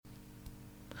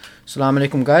Assalamu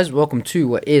alaikum, guys. Welcome to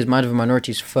what is Mind of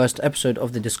Minority's first episode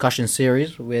of the discussion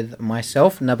series with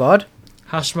myself, Nabad.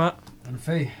 Hashmat. And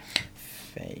Faye.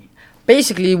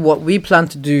 Basically, what we plan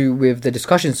to do with the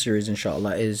discussion series,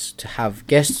 inshallah, is to have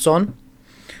guests on.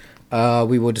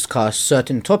 We will discuss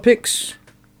certain topics.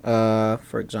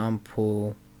 For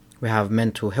example, we have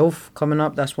mental health coming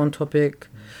up. That's one topic.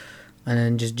 And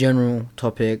then just general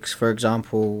topics. For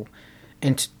example,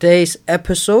 in today's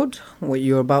episode, what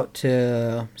you're about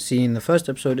to see in the first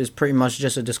episode is pretty much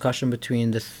just a discussion between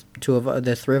the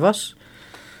three of us.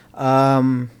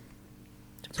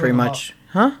 Pretty much,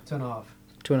 huh? 2.5.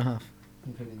 2.5.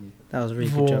 Including you. That was a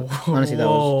really good job. Honestly, that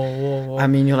was. Whoa. I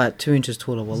mean, you're like 2 inches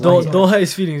taller. Wallahi. Don't hurt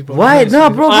his feelings, bro. Why? No,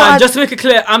 bro. Just to make it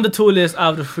clear, I'm the tallest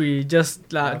out of the three. Just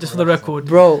for the record,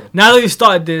 Bro. Now that we've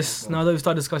started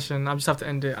discussion, I just have to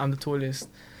end it. I'm the tallest.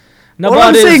 All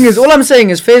I'm saying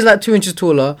is, Faye's like 2 inches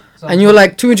taller, and you're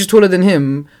like 2 inches taller than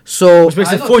him. So which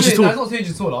makes it 4 inches taller. That's not 2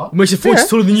 inches taller. Makes it 4 inches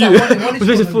taller than you. Which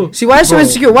makes it 4. See, why are you so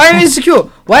insecure? Why are you insecure?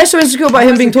 Why are you so insecure about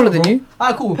him being taller than you?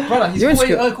 Cool, brother. He's You're 4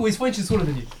 insecure. cool. He's 4 inches taller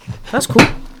than you. That's cool.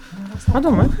 I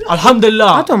don't mind. Alhamdulillah.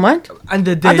 I don't mind. And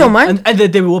the day, I don't mind. And the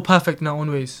day we were perfect in our own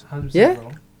ways. 100%, Yeah?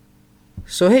 bro.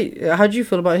 So, hey, how do you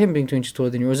feel about him being 2 inches taller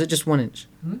than you? Or is it just 1 inch?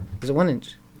 Is it 1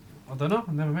 inch? I don't know.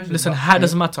 I've never measured. Listen, but height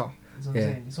doesn't matter. that's what I'm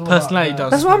Yeah. saying. It's all Personality about,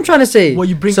 does. That's what I'm trying to say. What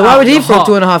you bring So why out would he the throw heart.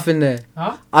 2.5 in there?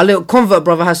 Huh? Our little convert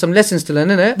brother has some lessons to learn,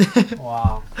 innit?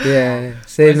 Wow. Yeah. Is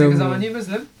Say it no because I'm a more. new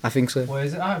Muslim? I think so. Or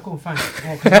is it? Alright, cool, fine.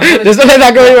 There's nothing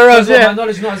that going around, My yeah.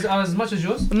 knowledge not as much as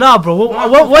yours. Nah, bro.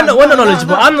 We're not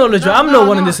knowledgeable. I'm knowledgeable. I'm not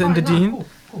one in this in the deen.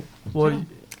 Cool. Am Well,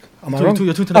 I wrong?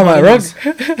 you're talking Am I about wrong? this.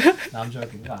 Nah, I'm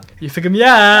joking. Go on. You figure me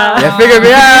out. Yeah, figure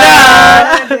me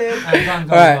out. Alright,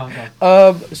 go Alright.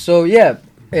 on. So yeah,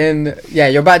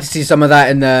 you're about to see some of that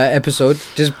in the episode.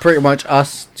 Just pretty much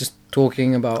us just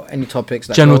talking about any topics.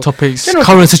 That General go- topics, General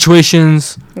current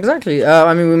situations. Exactly.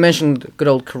 I mean, we mentioned good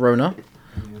old Corona.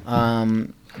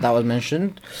 That was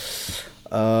mentioned.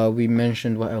 We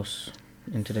mentioned what else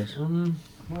in today's?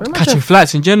 Pretty much Catching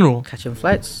flights in general. catching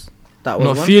flights. That was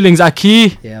Not one. feelings,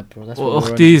 Aki. Yeah, bro. That's Or what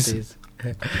we're on Ukhtis. these.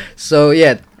 So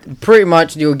yeah, pretty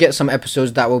much you'll get some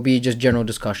episodes that will be just general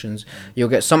discussions. You'll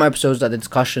get some episodes that the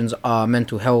discussions are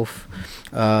mental health.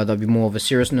 There'll be more of a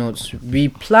serious notes. We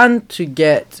plan to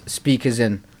get speakers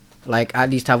in, like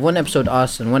at least have one episode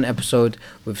us and one episode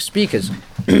with speakers.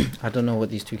 I don't know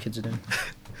what these two kids are doing.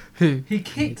 Who? He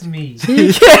kicked me.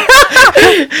 He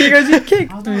goes, you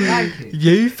kicked. I don't like it.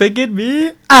 You figured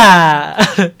me?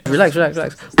 Relax.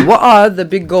 What are the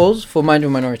big goals for Mind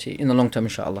of Minority in the long term,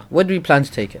 inshallah? Where do we plan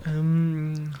to take it?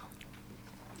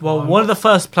 Well, one of the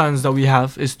first plans that we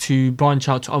have is to branch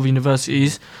out to other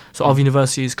universities. So other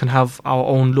universities can have our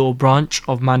own little branch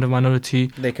of Mind of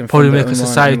Minority They can Probably fund their make a own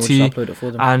one and then we'll just society upload it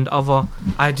for them. and other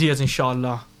ideas,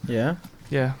 inshallah. Yeah.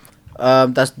 Yeah.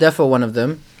 That's definitely one of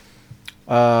them.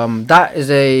 That is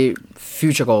a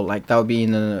future goal. Like that would be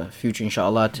in the future,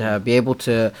 inshallah, to be able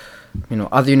to,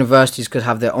 other universities could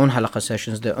have their own halaqah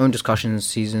sessions, their own discussion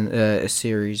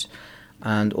series,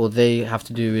 and all they have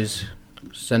to do is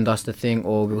send us the thing,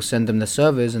 or we'll send them the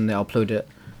servers and they upload it,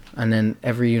 and then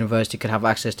every university could have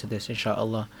access to this,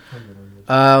 inshallah.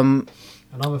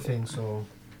 Another thing, so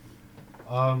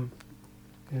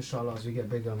inshallah, as we get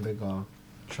bigger and bigger,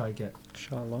 try to get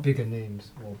Inshallah. bigger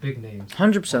names or big names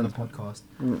 100%. on the podcast.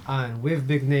 And with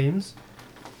big names,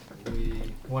 we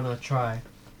want to try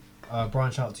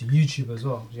branch out to YouTube as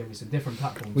well. Yeah, it's a different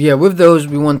platform. Yeah, with those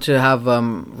we want to have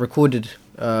recorded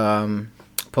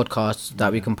podcasts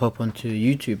that we can pop onto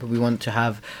YouTube. We want to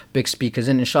have big speakers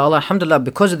in, inshallah. Alhamdulillah,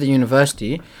 because of the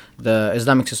university, the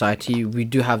Islamic Society, we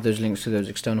do have those links to those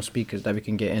external speakers that we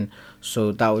can get in,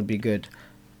 so that would be good.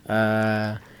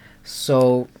 But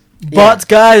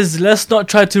guys, let's not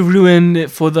try to ruin it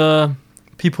for the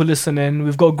people listening.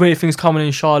 We've got great things coming,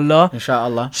 inshallah.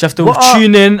 Inshallah. Just have to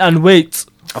tune in and wait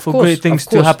for great things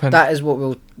to happen. That is what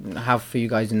we'll have for you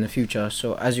guys in the future.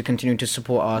 So as you continue to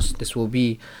support us, this will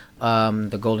be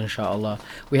the goal, inshallah.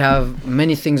 We have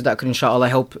many things that could, inshallah,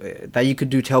 help, that you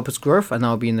could do to help us grow, and that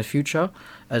will be in the future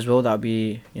as well. That'll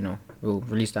be, we'll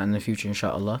release that in the future,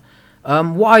 inshallah.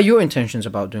 What are your intentions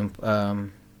about doing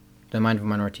the Mind of a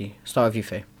Minority? Start with you,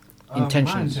 Faye.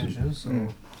 Intentions. My intentions,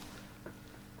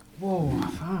 whoa,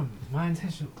 fam. My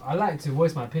intention. I like to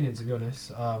voice my opinion, to be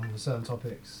honest, with certain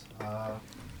topics. I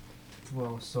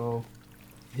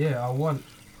want.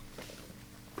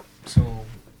 So,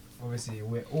 obviously,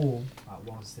 we're all at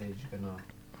one stage gonna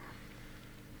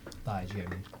die. Do you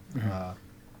get me?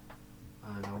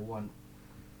 And I want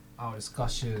our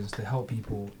discussions to help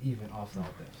people even after our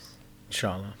deaths.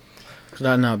 Inshallah. Because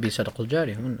that now would be Sadaqul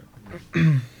Jariyah, wouldn't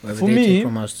it? Whatever For they me, take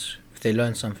from us they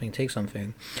learn something, take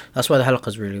something. That's why the halaqah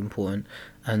is really important,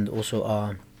 and also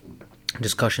our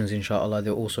discussions, inshallah,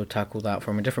 they'll also tackle that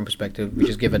from a different perspective. We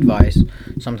just give advice.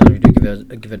 Sometimes we do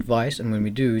give advice, and when we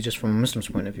do, just from a Muslim's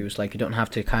point of view, it's like you don't have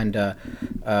to kind of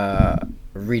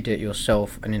read it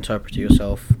yourself and interpret it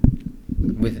yourself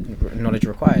with knowledge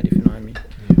required, if you know what I mean.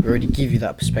 We already give you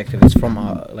that perspective. It's from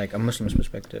a Muslim's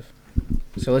perspective.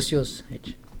 So what's yours,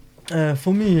 H?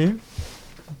 For me,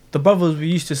 the brothers we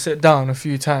used to sit down a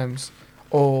few times,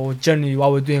 or generally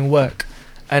while we're doing work,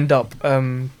 end up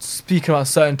speaking about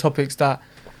certain topics that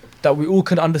we all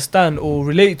can understand or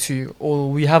relate to, or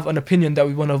we have an opinion that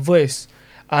we want to voice.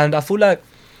 And I feel like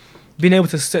being able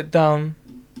to sit down,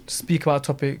 speak about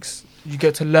topics, you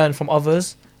get to learn from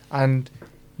others, and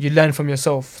you learn from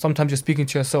yourself. Sometimes you're speaking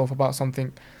to yourself about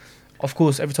something. Of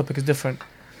course, every topic is different.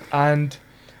 And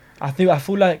I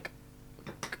feel like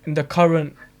in the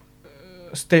current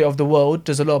state of the world,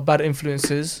 there's a lot of bad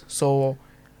influences. So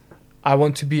I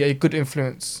want to be a good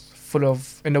influence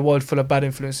in a world full of bad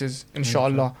influences,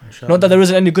 inshallah. Not that there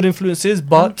isn't any good influences,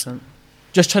 but 100%.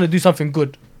 just trying to do something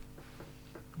good,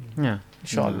 Yeah.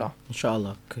 inshallah.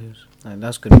 Inshallah, because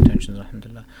that's good intentions,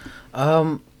 alhamdulillah.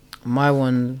 My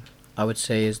one, I would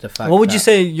say, is the fact. What would you that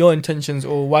say your intentions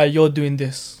or why you're doing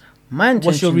this? My intention.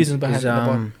 What's your reasons behind is, it,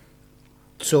 Nabal?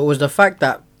 So it was the fact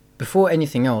that before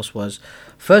anything else was,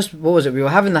 first, what was it? We were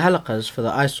having the halaqas for the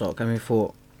ISOC, and we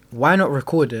thought, why not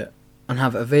record it and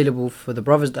have it available for the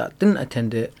brothers that didn't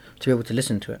attend it to be able to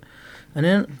listen to it? And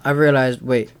then I realized,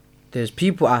 wait, there's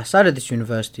people outside of this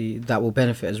university that will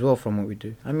benefit as well from what we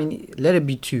do. I mean, let it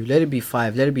be 2, let it be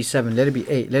 5, let it be 7, let it be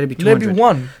 8, let it be 200. Let it be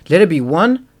one. Let it be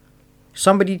one.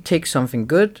 Somebody takes something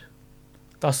good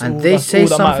That's and all, they that's say all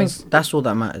that something. matters. That's all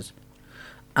that matters.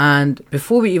 And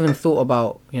before we even thought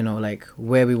about, like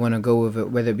where we want to go with it,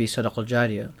 whether it be Sadaqah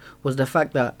Jariyah, was the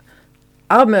fact that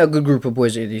I met a good group of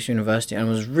boys at this university, and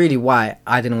it was really why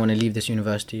I didn't want to leave this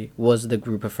university, was the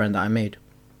group of friends that I made.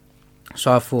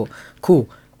 So I thought, cool,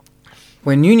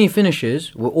 when uni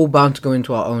finishes, we're all bound to go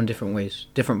into our own different ways,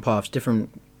 different paths, different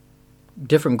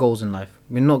goals in life.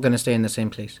 We're not going to stay in the same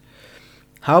place.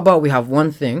 How about we have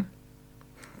one thing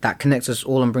that connects us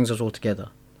all and brings us all together,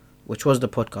 which was the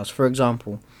podcast. For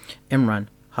example, Imran,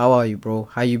 how are you, bro?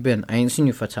 How you been? I ain't seen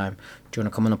you for time. Do you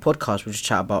want to come on the podcast? We'll just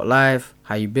chat about life,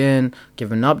 how you been,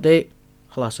 give an update.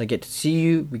 Halas, I get to see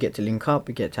you, we get to link up,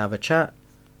 we get to have a chat.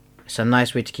 It's a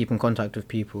nice way to keep in contact with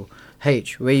people.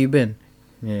 H, where you been?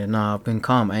 Yeah, nah, I've been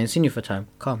calm. I ain't seen you for time.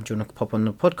 Come, do you want to pop on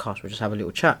the podcast? We'll just have a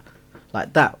little chat.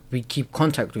 Like that, we keep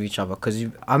contact with each other, because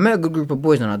I met a good group of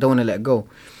boys and I don't want to let go.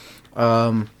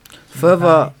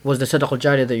 Further was the Sadaqah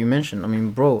Jariyah that you mentioned. I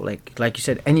mean, bro, like you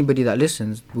said, anybody that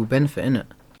listens will benefit in it.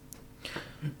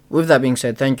 With that being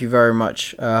said, thank you very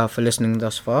much for listening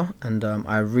thus far, and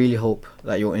I really hope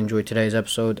that you'll enjoy today's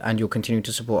episode and you'll continue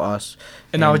to support us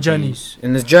In our journeys.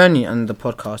 in this journey and the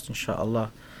podcast,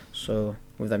 inshallah. So,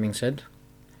 with that being said,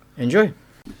 enjoy.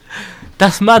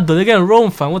 That's mad though. They're getting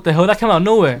Rome, fam. What the hell? That came out of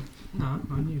nowhere. Nah,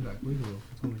 I knew like we were.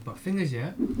 But thing is,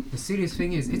 yeah, the serious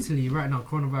thing is Italy right now,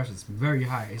 coronavirus is very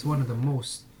high. It's one of the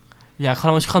most. Yeah,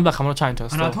 when she comes back, I'm not trying to.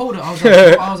 And I told her, I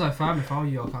was like, fam, if I were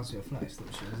you, I'll cancel your flights.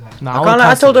 Nah,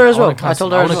 I told her as well. I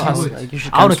told her as as well. well. You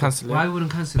should I want to cancel. cancel Why it.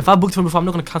 wouldn't cancel? If I booked from before, I'm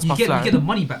not going to cancel my you flight. get the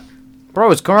money back.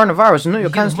 Bro, it's coronavirus. No, you're You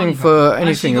get the cancelling money for back. And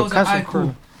anything. she You're goes like, cancelling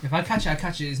cool. If I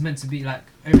catch it, it's meant to be like.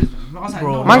 I was like,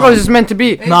 Bro. no, My God, is meant to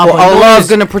be. Nah, Well, but you know Allah what is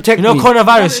going to protect You know me.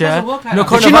 coronavirus, It yeah? doesn't work like You know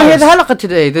that. Did you not hear the coronavirus. halaqah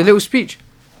today? The little speech.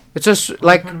 It's just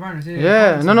like, Coronavirus,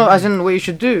 yeah, no, as in what you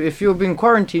should do. If you're being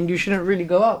quarantined, you shouldn't really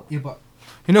go out. Yeah, but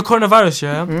You know coronavirus,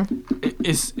 yeah? Hmm?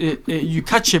 You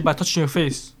catch it by touching your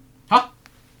face.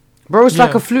 Bro, it's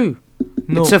like Yeah. a flu.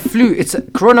 No. It's a flu.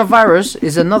 Coronavirus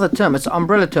is another term. It's an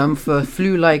umbrella term for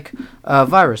flu-like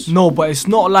virus. No, but it's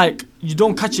not like you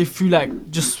don't catch it if you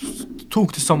like just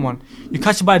talk to someone. You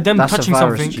catch it by them That's touching a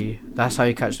virus, something. G. That's how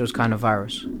you catch those kind of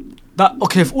virus.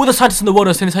 Okay, if all the scientists in the world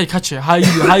are saying it's how you catch it, how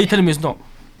are you telling me it's not?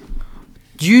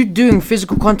 You doing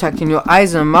physical contact in your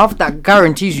eyes and mouth, that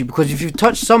guarantees you, because if you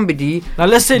touch somebody, Now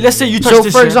let's say you touch so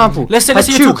this. for yeah? example, let's say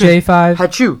Hachu, you're talking. J5.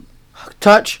 Hachu,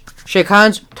 touch, shake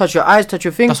hands, touch your eyes, touch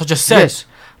your fingers. That's what I just said. Yes,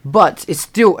 but it's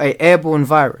still a airborne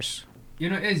virus. You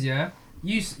know it is, yeah.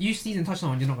 You sneeze and touch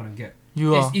someone, you're not gonna get.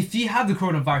 You are. If you have the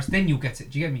coronavirus, then you'll get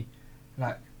it. Do you get me?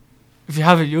 Like. If you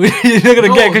have it, you're not gonna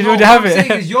get it because you already have what I'm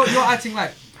saying is it. you're acting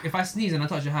like if I sneeze and I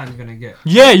touch your hand, you're gonna get.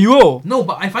 Yeah, you will. No,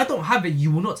 but if I don't have it,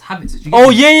 you will not have it. Do you get Oh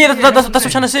me? yeah. That's what I'm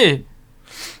saying. trying to say.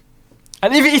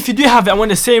 And even if you do have it and we're in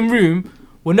the same room,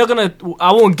 we're not gonna.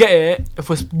 I won't get it if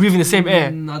we're breathing the same air.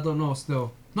 I don't know.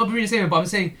 Still, not breathing the same air, but I'm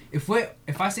saying if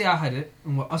I say I had it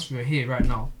and we're here right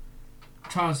now,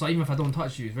 chance like even if I don't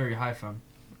touch you is very high, fam.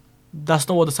 That's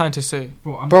not what the scientists say.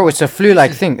 Bro, it's a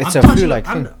flu-like thing. It's a flu-like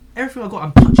thing. Everything I got,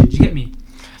 I'm touching. Do you get me?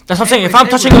 That's what I'm saying. If I'm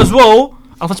touching it as well,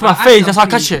 I'm touching my face. That's how I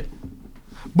catch it.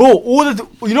 Bro,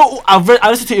 I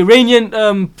listened to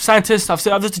Iranian scientists. I've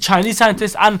listened to Chinese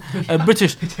scientists and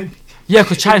British. Yeah,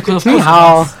 because China. Because of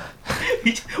course.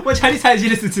 What Chinese science you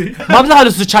listen to? Mum's life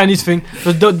was a Chinese thing.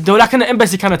 They were like an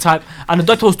embassy kind of type, and the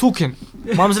doctor was talking.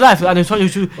 Mum's life, and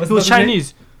he was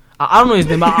Chinese. I don't know his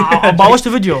name, but I watched the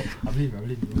video. I believe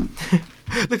you.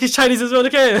 Look, he's Chinese as well.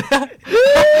 Look at it.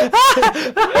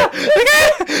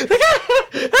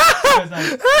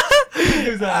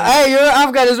 Hey, you're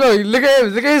Afghan as well. Look at him.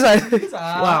 Look at his eyes.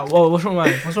 Wow, whoa, what's wrong,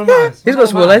 man? What's wrong with us? He's got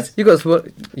small eyes. You got small.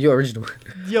 You're original.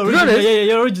 You're original. Yeah,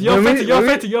 you're original. You're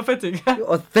authentic. You're authentic. You're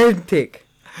authentic.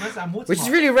 I'm Which is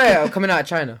really rare coming out of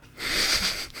China.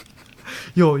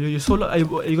 You're so. Are you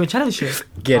going to China this year?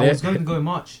 Get I it? was going to go in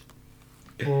March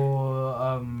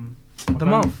for The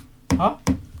month. Huh?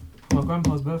 For my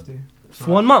grandpa's birthday.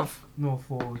 For 1 month. No,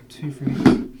 for 2-3 weeks.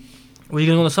 Were you going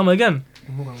to go in the summer again?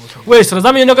 I'm not gonna go somewhere. Wait, so does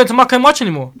that mean you're not going to Makkah in March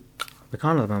anymore? We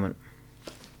can't at the moment.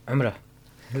 Umrah.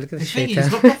 Look at The this thing shit. is,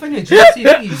 got nothing in it. Do you not see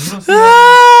thingies? You don't see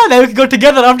Now we can go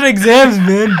together after exams,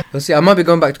 man. We'll see. I might be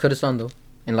going back to Kurdistan though,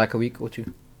 in like a week or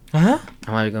two. Huh?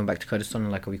 I might be going back to Kurdistan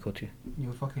in like a week or two.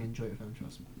 You'll fucking enjoy it, fam,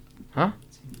 trust me. Huh?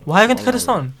 Why are you going to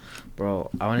Kurdistan?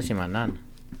 Bro, I want to see my nan.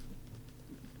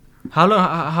 How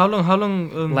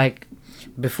long? Like,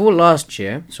 before last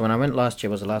year, so when I went last year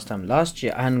was the last time. Last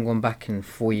year I hadn't gone back in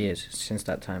 4 years since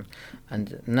that time.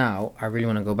 And now I really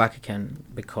want to go back again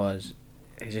because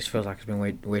it just feels like it's been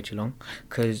way too long.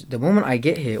 Because the moment I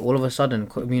get here, all of a sudden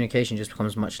communication just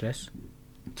becomes much less.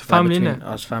 To family, between innit?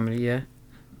 us family, yeah.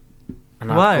 And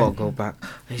Why? I've got to go back.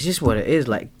 It's just what it is,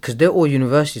 like, because they're all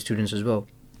university students as well.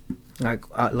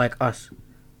 Like us.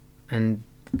 And,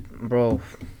 bro...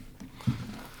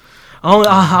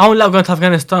 I don't like going to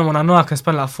Afghanistan when I know I can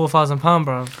spend like £4,000,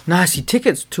 bro. Nah, see,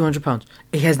 tickets, £200.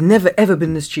 It has never ever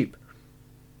been this cheap.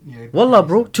 Yeah, Wallah,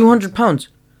 bro, £200.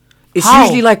 It's How?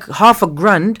 usually like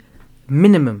 $500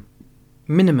 minimum.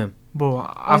 Bro,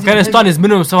 Afghanistan is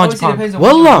minimum £700.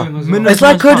 Wallah, Minimum it's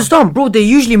like £200. Kurdistan, bro. They're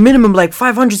usually minimum like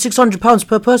 £500-600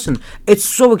 per person. It's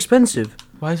so expensive.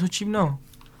 Why is it so cheap now?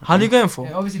 How are you going for?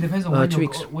 It obviously depends on 2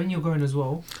 weeks. when you're going as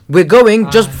well. We're going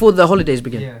just Aye. before the holidays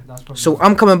begin. Yeah, that's probably. So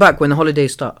I'm coming back when the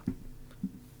holidays start.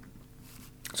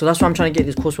 So that's why I'm trying to get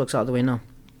these courseworks out of the way now.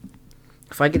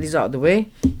 If I get these out of the way,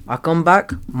 I come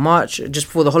back March just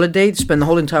before the holiday, spend the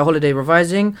whole entire holiday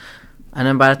revising, and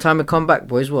then by the time I come back,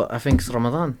 boys, what? I think it's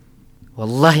Ramadan.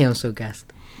 Wallahi, I'm so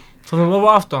gassed. So then what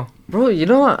about after? Bro, you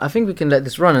know what? I think we can let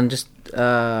this run and just...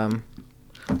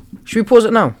 should we pause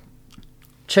it now?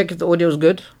 Check if the audio is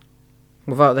good.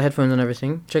 Without the headphones and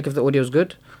everything. Check if the audio is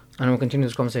good. And we'll continue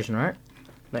this conversation, alright?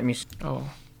 Let me... Oh.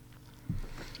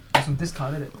 some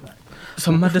discount, isn't it? Like,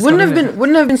 Some mad Wouldn't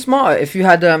discount, have been smarter if you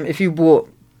had if you bought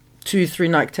 2-3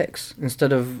 Nike Techs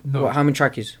instead of No. how many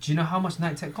trackies? do you know how much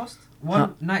Nike Tech cost?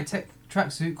 One Nike Tech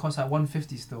tracksuit costs like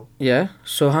 150 still. Yeah.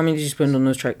 So how many did you spend on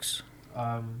those tracks?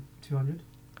 200.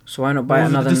 So why not buy What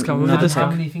was the another discount? What was the another discount? How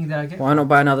tech? many things did I get? Why not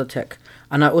buy another tech?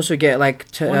 And I also get like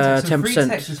One tech, so 10%. free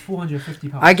Techs is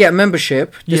 £450. I get a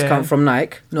membership Yeah. discount from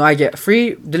Nike. No, I get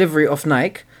free delivery off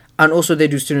Nike, and also they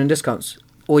do student discounts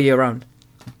all year round.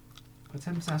 For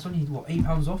 10%, that's only what,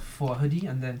 £8 off for a hoodie,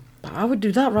 and then I would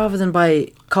do that rather than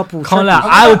buy couple. Can't trackies.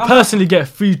 lie, I would personally get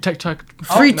free tech track.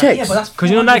 Free Techs. Yeah, but that's 'Cause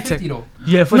you know Nike £450 though.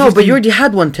 Yeah, for No, but 50 you already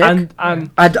had one tech. and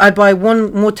I'd buy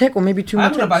one more tech or maybe two more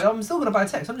I'm gonna techs. buy. I'm still gonna buy a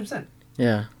Tex, 100%.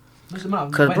 Yeah. Doesn't matter.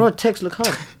 Because, bro, techs look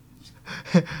hard.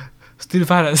 student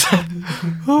finance. Yeah,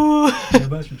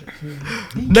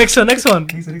 next one. next one.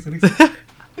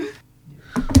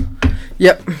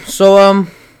 Yep. So,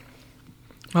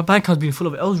 My bank account's been full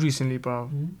of L's recently, bro.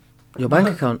 your bank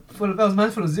account. Full of bells,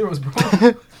 man, full of zeros, bro.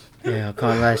 Yeah, I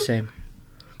can't lie, same.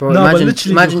 Bro, No, but imagine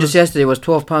literally just because- yesterday was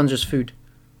 £12 just food.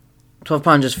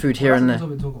 £12 just food here and there. That's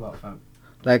what we talk about, fam.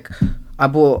 Like, I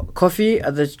bought coffee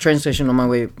at the train station on my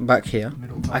way back here.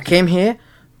 Middle class. I came here,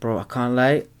 bro, I can't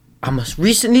lie.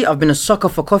 Recently, I've been a sucker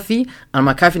for coffee, and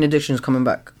my caffeine addiction is coming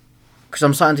back. Because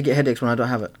I'm starting to get headaches when I don't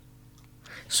have it.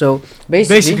 So,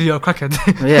 Basically, you're a crackhead.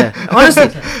 yeah, honestly,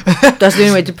 that's the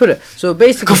only way to put it. So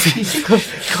basically,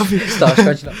 Coffee. start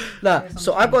scratching up. Nah,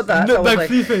 so I got that. I Look was back, like,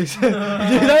 flea face.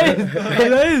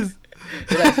 That is.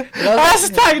 That's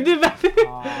a tag, dude.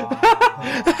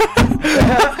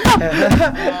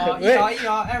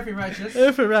 Everything righteous.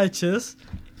 If you're righteous.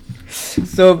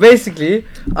 so basically,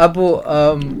 I bought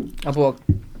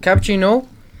cappuccino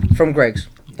from Greg's.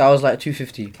 That was like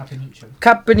 $2.50. Cappuccino.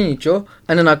 Cappuccino,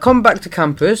 and then I come back to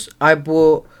campus. I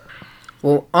bought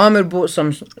Well, Ahmed bought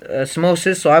some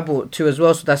samosas, so I bought 2 as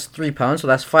well. So that's £3. So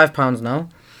that's £5 now.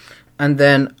 And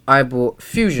then I bought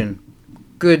Fusion,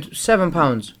 good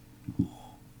 £7.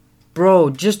 Bro,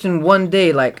 just in one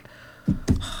day, like,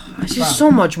 it's just so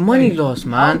much money lost,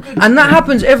 man. And that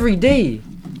happens every day.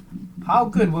 How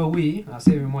good were we at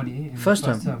saving money in First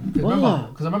the term? first term? Wallah.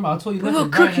 Because I remember I told you We never were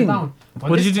write it cooking. down.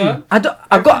 What did you do? I got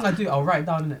I'll write it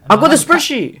down in it. the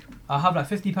spreadsheet. I'll have like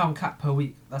 £50 cap per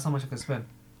week. That's how much I can spend.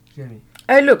 Do you get me?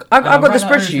 Hey, look, I got the write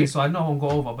down everything spreadsheet. so I know I won't go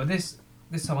over. But this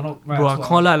time I don't write. Bro, I as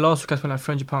can't lie. Last week I spent like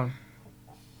 £300.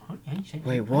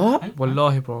 Wait, what?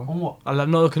 Wallahi, bro. On what? I like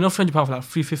no, okay, not £300 for like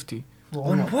 £350.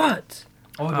 On what?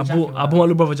 Oh, the I jacket, bought my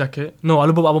little brother jacket. No,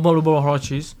 I bought my little brother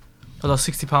Harachis. That was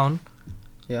like £60.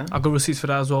 Yeah. I got receipts for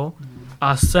that as well.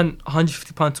 I sent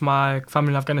 £150 to my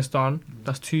family in Afghanistan.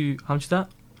 That's how much is that?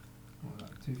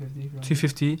 250.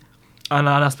 250. And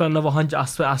I spent another 100.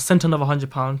 I sent another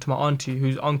 £100 to my auntie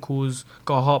whose uncle's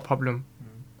got a heart problem.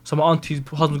 So my auntie's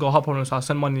husband's got a heart problem, so I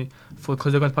sent money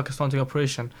because they're going to Pakistan to get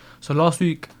operation. So last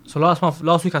week I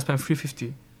spent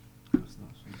 350.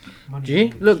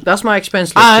 G, look, that's my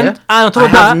expense list. And Yeah? on top I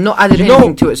of that, have not added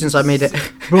anything to it since I made it.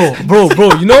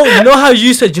 bro. You know how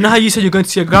you said you're going to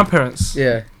see your grandparents.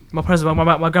 Yeah. My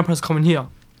grandparents coming here.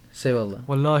 Say wallah.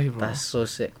 Wallahi, bro. That's so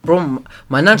sick, bro.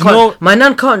 My nan Do you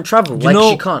know- can't travel. you Like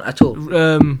know- she can't at all.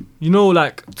 You know,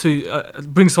 like to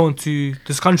bring someone to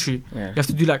this country, Yeah. you have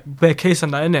to do like bare case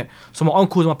and that, innit? So my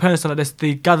uncles, my parents and that,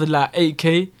 they gathered like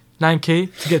 8k, 9k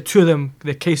to get 2 of them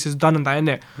their cases done and that,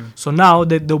 innit? So now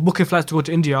they're booking flights to go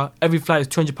to India. Every flight is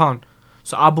 £200.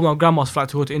 So I bought my grandma's flight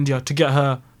to go to India to get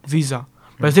her visa.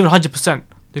 But it's even 100%.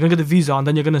 They're gonna get the visa and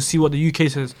then you're gonna see what the UK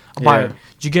says about Yeah. it.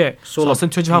 Do you get it? So I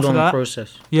sent £200 for long that.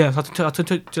 process. Yeah, so I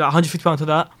took £150 to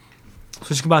that.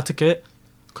 So she can buy a ticket.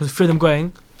 Because 3 of them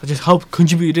going, I just help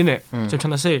contributed in it. That's what I'm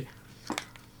trying to say.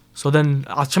 So then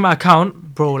I check my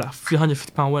account, bro, like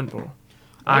 £350 went, bro.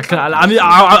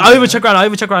 I'll even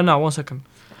check right now. 1 second.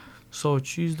 So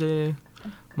Tuesday,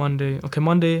 Monday. Okay,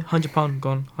 Monday, £100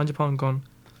 gone. £100 gone.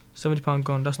 £70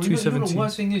 gone. That's Well, you know £270. the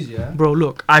worst thing is, yeah? Bro,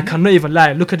 look, I cannot even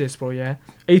lie. Look at this, bro, yeah?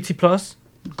 80 plus,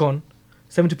 gone.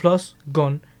 70 plus,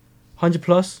 gone. 100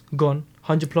 plus, gone.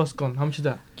 100 plus, gone. How much is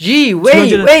that? Gee,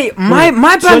 200 wait. My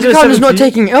bank account is not 270.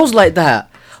 taking L's like that.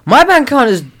 My bank account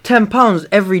is £10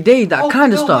 every day. That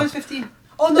kind of no, stuff. Mine's 15.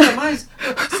 Oh no, mine's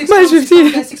 £6. Mine's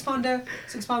 15. £6 there,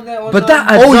 £6 there. Oh, But no. that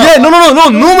Oh adds yeah, up. no.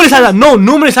 Normally it's like that. No,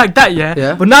 normally it's like that, yeah.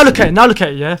 Yeah. But now look at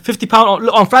it, yeah.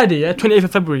 £50 on Friday, yeah, 28th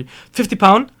of February.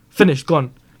 £50 finished,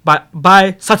 gone.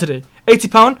 By Saturday,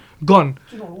 £80 gone. Do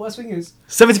you know what the worst thing is?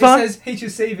 £70. It says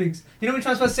HS savings. You know when you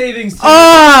transfer savings to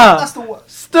Ah! that's the worst.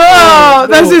 Stop!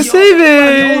 Bro, That's bro. a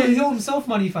saving. He owe himself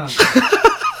money, fam.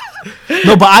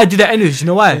 No, but I did that anyways. You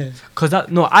know why? Cause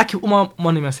I keep all my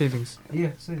money in my savings. Yeah,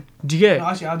 same. Do you get No,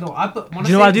 it? actually, I don't. I put. When Do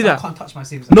you know why I do savings, that? I can't touch my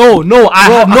savings. No,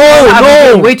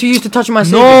 I no. Way too used to touch my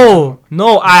savings.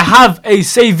 No. I have a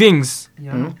savings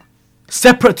Yeah, I know.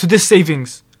 separate to this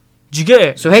savings. Do you get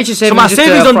it? So H is savings. So my just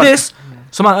savings a on front. this.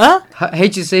 So my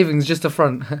H is savings just a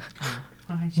front.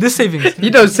 this savings. You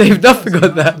don't save nothing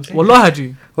on that. Wallah, I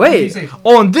do. What did you Wait. say?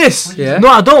 On this. Yeah. No,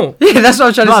 I don't. Yeah, that's what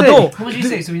I'm trying No, I to say. don't. How much did you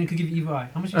say so we could give you either eye?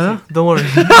 How much did you say? Don't worry.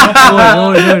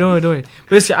 Don't worry.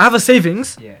 Basically, I have a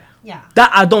savings Yeah. Yeah.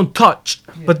 that I don't touch.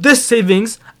 But this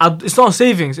savings, it's not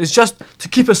savings. It's just to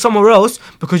keep it somewhere else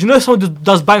because you know if someone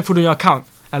does bank fraud on your account,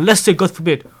 and let's say God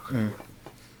forbid,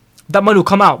 that money will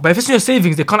come out. But if it's in your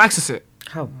savings, they can't access it.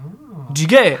 How? Do you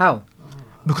get it? How?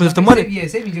 Because if the money, Yeah,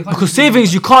 savings. You can't because use-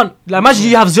 savings you can't. Like imagine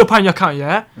you have £0 in your account,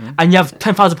 yeah, and you have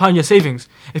 £10,000 in your savings.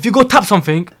 If you go tap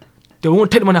something, they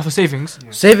won't take the money off of savings.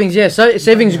 Savings, yeah.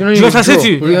 savings you can only Do you know what I say withdraw.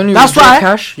 to you? You only That's withdraw why-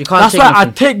 cash. You can't That's take why I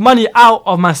anything. take money out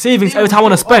of my savings every time I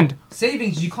want to spend.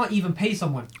 Savings, you can't even pay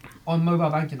someone on mobile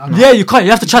banking. Yeah, you can't. You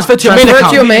have to transfer to your main Transfer it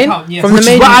to your account. main account, yeah. from Which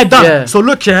the is main. what I done. Yeah. So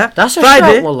look, yeah. That's a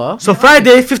Friday. shout, wallah. So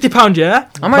Friday, £50, yeah.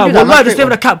 I might But do that, wallah, might just create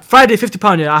leave it a cap. Friday,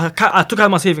 £50, yeah. I took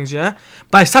out my savings, yeah.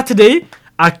 By Saturday,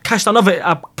 I cashed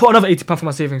I put another £80 for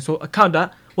my savings. So I count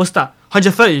that. What's that?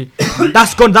 130.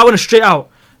 That's gone. That went straight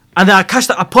out. And then I cashed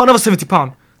that. I put another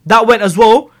 £70. That went as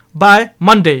well by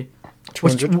Monday.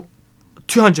 200.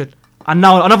 200. And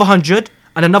now another 100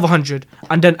 and another 100.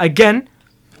 And then again,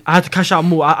 I had to cash out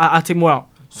more. I take more out.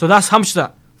 So that's how much is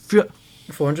that?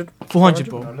 400. 400,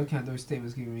 bro. Bro, looking at those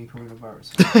statements giving me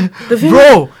coronavirus.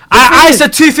 Bro, I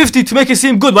said 250 to make it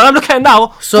seem good, but I'm looking at it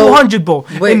now, So, 400, bro.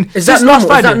 Wait, is that normal?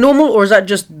 Is that normal or is that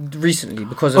just recently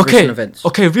because of recent events?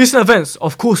 Okay, recent events,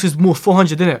 of course, is more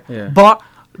 400, innit? Yeah. But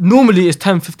normally it's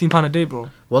 £10-15 a day, bro.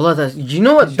 Wallah, that's, you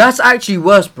know what? That's actually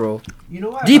worse, bro. You know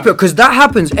what? Deeper, because that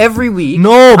happens every week.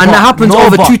 No, and but, that happens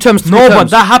over 2 terms, 3 No, terms. but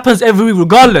that happens every week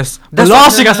regardless. But That's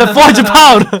last what- week I spent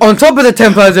 £400 on top of the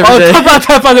 £10 every on day. top of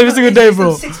 £10 every single day,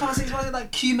 bro. 6 months, like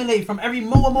accumulate from every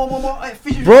more.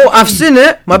 Bro, I've seen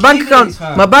it. My bank Accumulates, account.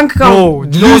 fam. My bank account Bro,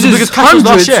 do you know what the loses biggest cash was last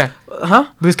hundreds. year? Huh?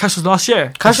 Because cash was last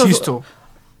year. Cash SU was- store.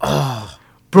 They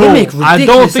Bro, make I don't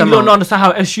ridiculous think you don't amount. understand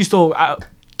how SU store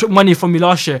took money from me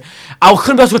last year. I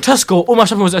couldn't go to Tesco. All my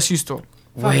shopping was SU store.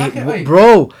 Wait,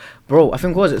 bro. I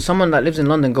think what was it? Someone that lives in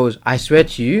London goes, I swear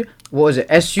to you, what was it?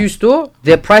 SU store.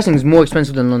 Their pricing is more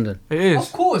expensive than London. It is.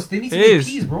 Of course, they need to It make is.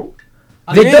 peas, bro.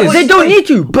 They don't need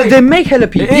to, but they make hella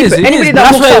people. It is. Anybody that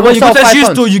That's walks why out when you walks go out to SU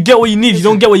 £5. store, you get what you need. You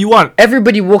don't get what you want.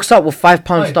 Everybody walks out with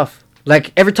 £5 Oi. stuff.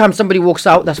 Like every time somebody walks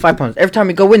out, that's £5. Every time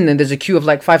we go in, then there's a queue of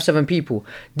like 5-7 people.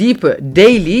 Deeper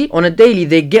on a daily,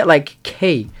 they get like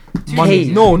K. Money.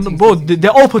 K. No, bro,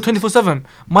 they're open 24/7,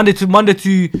 Monday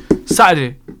to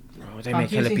Saturday. Bro, they Fam, make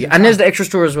two hella things people. in And there's town. the extra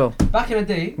store as well, Back in the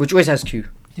day, which always has queue.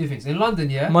 2 things. In London,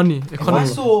 yeah. Money, If I economy.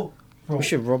 saw, bro, We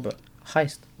should rob it.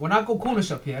 Heist. when I go corner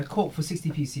shop here, Coke for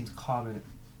 60p seems calm in it.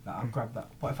 Like, I'll grab that.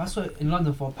 But if I saw it in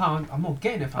London for £1, I'm not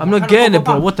getting it, fam. I'm not Can of getting Coke it,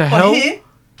 for bro. £1. What the But hell? Here,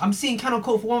 I'm seeing can of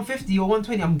Coke for 150 or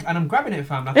 120, and I'm grabbing it,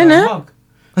 fam. Like Innit? a mug.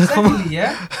 Secondly,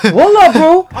 yeah, Wallah,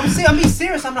 bro. I'm being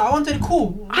serious. I'm like, I wanted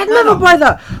cool. I'd never buy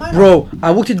that, bro.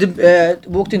 I walked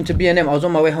into B&M. I was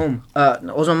on my way home. I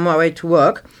was on my way to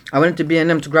work. I went into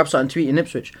B&M to grab something to eat in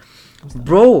Ipswich.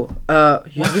 Bro,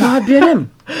 you not had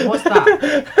B&M? What's that?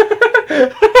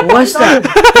 What's that?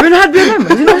 Have you not had B&M?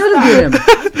 Have you not heard of B&M?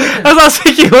 That's what I was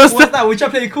thinking. What's What's that? that? Which I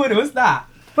play corner? What's that?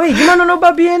 Wait, you might not know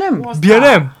about B&M? What's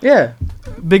B&M, Yeah.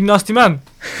 big nasty man.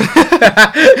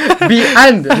 B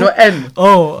and, not N.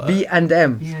 Oh, B and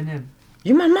M. B&M.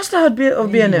 You man must have heard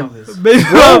of B&M.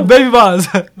 baby bars.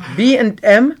 B and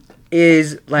M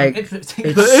is like Ipswich.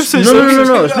 it's, The Ipswich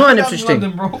no, it's not an Ipswich thing.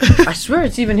 London, bro. I swear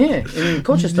it's even here in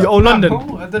Colchester. You own London.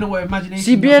 I don't know what imagination.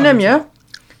 See you B&M, have. yeah.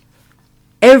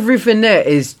 Everything there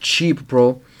is cheap,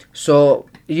 bro. So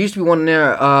it used to be one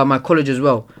near my college as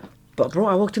well. But bro,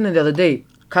 I walked in there the other day.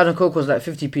 Can of Coke was like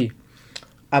 50p.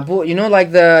 I bought, you know,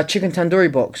 like the chicken tandoori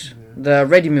box, the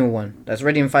ready meal one. That's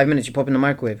ready in 5 minutes. You pop in the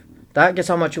microwave. That, guess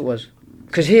how much it was?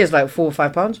 Because here it's like £4 or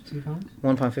 £5. £2?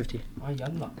 £1.50. Oh,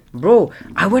 yalla. Bro,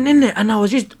 I went in there and I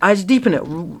was deep in it.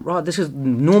 Right, this is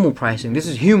normal pricing. This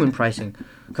is human pricing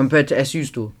compared to SU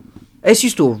store. SU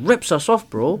store rips us off,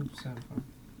 bro.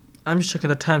 I'm just checking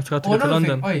the times to go to Oh, get to another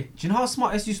London. thing. Oi, do you know how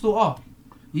smart SU store are?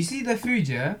 You see their food,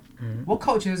 yeah? What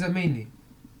culture is it mainly?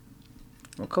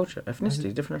 What culture?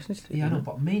 Ethnicity, different ethnicity. Yeah, I know,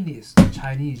 but mainly it's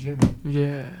Chinese, you know what I mean?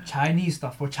 Yeah. Chinese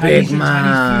stuff, or Chinese Big food, Chinese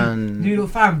man. food. Noodle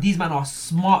fam, these men are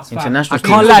smart, fam. International I Big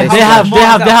can't man. lie. Big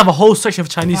They man. have a whole section of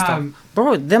Chinese stuff. Fam,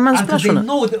 Bro, them man and 'cause splash they on it.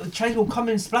 know that Chinese will come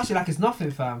in and splash it like it's nothing,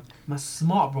 fam. Man,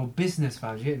 smart, bro. Business,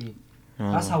 fam. You get me?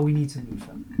 That's how we need to move,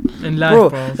 fam. In life, Bro,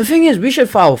 bro. the thing is, we should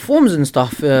file forms and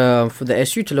stuff for the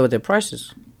SU to lower their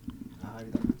prices.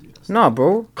 Nah,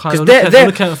 bro. Kyle, Because look they're, at- they're,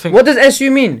 look at the thing. what does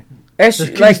SU mean? SU,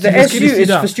 Let's like keep the this- let's keep SU this is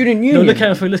down. for student No, union. look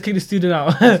at it. Let's kick the student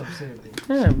out. That's what I'm saying,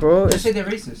 bro. Yeah, bro. They It's, say they're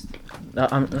racist.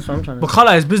 that's what I'm trying to But say. can't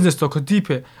lie, it's business though. Cause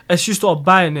deep it, SU start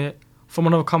buying it from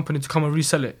another company to come and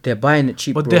resell it. They're buying it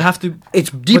cheap, But bro. they have to. It's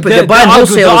but deeper. their- They're buying the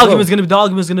wholesale as well. argument's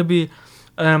gonna be,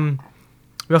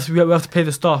 we have to pay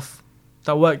the staff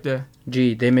that work there.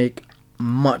 Gee, they make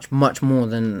much more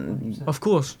than Of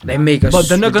course. they make us. But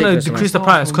they're not gonna ridiculous decrease the amount.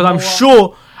 price because I'm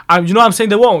sure. You know what I'm saying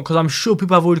they won't because I'm sure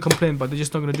people have already complained, but they're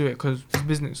just not gonna do it because it's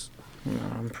business.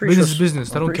 I'm pretty Business sure, is business.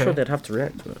 They I'm don't pretty care. sure they'd have to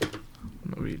react to it.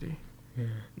 Not really.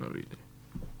 Not really.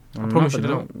 I promise you they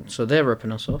don't. So they're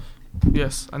ripping us off.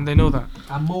 Yes, and they know that.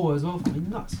 And more as well, for me,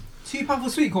 nuts. £2 for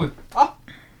sweet corn. Ah!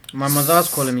 My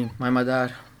mother's calling me. My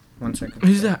mother. 1 second.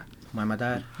 Who's that? My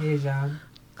mother. Hey, Jan.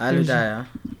 Hello, Daya.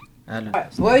 Hello.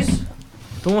 Boys.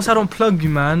 Don't want to don't plug you,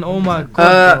 man. Oh my Uh,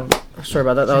 god. bro. Sorry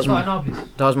about that.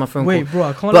 That was my phone Wait, call. bro,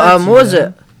 I can't. But lie to what you, was man.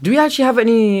 it? Do we actually have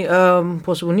any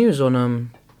possible news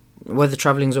on whether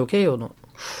traveling's okay or not?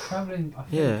 Traveling. I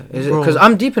think. Yeah, is it Bro. because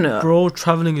I'm deep in it? Bro,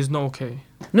 traveling is not okay.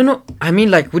 No. I mean,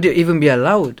 like, would it even be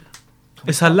allowed?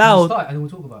 It's We'll allowed. start and then we'll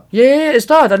talk about it. Yeah, it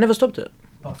started. I never stopped it.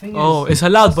 But thing Oh, is, it's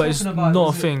allowed, us but it's talking about not a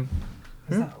is it- thing.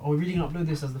 Is that, are we really gonna upload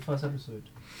this as the first episode?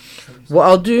 What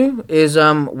I'll do is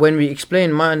when we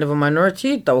explain Mind of a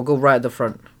Minority, that will go right at the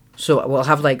front. So we'll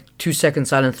have like 2 second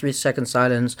silence, 3 second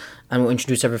silence, and we'll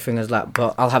introduce everything as that.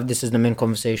 But I'll have this as the main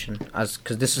conversation, as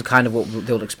because this is kind of what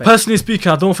they'll expect. Personally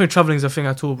speaking, I don't think traveling is a thing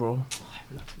at all, bro.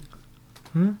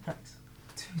 Facts.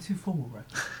 Too formal, bro.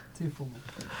 Too formal.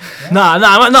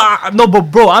 No, but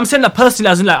bro, I'm saying that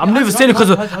personally, as in like, I'm Yeah, not even I- saying it because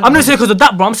of, I- I'm not saying because of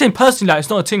that, bro. I'm saying personally, like, it's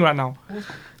not a thing right now.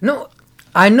 No,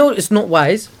 I know it's not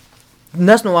wise.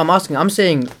 That's not what I'm asking. I'm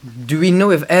saying, do we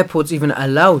know if airports even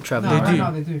allow travel? No, They right do.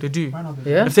 now they do. They do. Right now they do.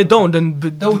 Yeah? If they don't, then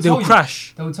They'll they'll tell you.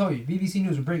 crash. They'll tell you. BBC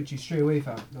News will break you straight away,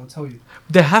 fam. They'll tell you.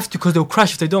 They have to because they'll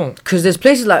crash if they don't. Because there's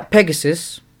places like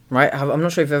Pegasus, right? I'm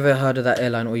not sure if you've ever heard of that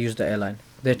airline or used the airline.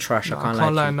 They're trash. No, I can't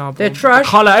lie. to you. now, bro. They're trash. I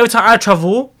can't lie. Every time I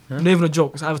travel, Huh? not even a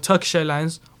joke. It's either Turkish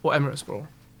Airlines or Emirates, bro.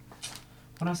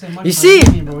 When I say money, You see,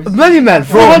 bro, money man,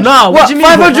 Bro, nah, what do you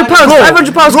mean, bro? £500, Bro,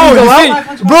 £500 bro, can go you out.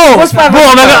 think- Bro, What's bro,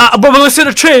 500 I'm gonna sit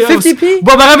on the train. 50p?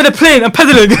 Bro, I'm in the plane. I'm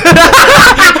pedaling.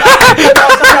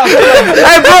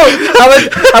 Hey bro,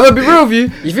 I'm gonna be real with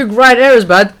you. If you ride air is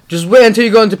bad, just wait until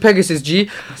you go into Pegasus, G.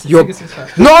 You're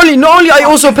not only are you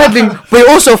also pedaling, but you're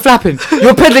also flapping.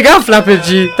 You're pedaling and flapping,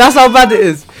 G. That's how bad it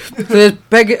is. So there's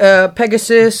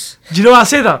Pegasus, Do you know why I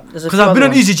say that? There's a Because I've been few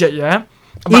on other EasyJet, yeah.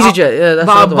 EasyJet. Yeah, that's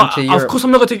the other one to Of Europe. course,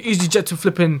 I'm not gonna take EasyJet to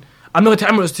flipping. I'm not gonna take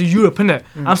Emirates to Europe, innit?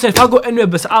 I'm saying if I go anywhere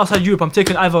but outside Europe, I'm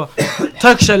taking either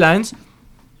Turkish Airlines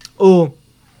or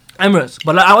Emirates.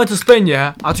 But like I went to Spain,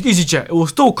 yeah, I took EasyJet. It was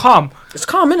still calm. It's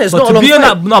calm, innit? It's But not a to long be on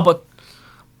flight. that, no, but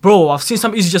bro, I've seen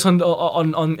some EasyJets on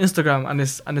Instagram, and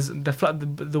it's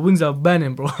the wings are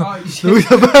burning, bro. It's still going.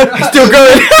 It's still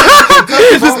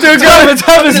going. The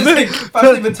time is moving.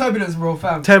 Fam, even turbulence, bro,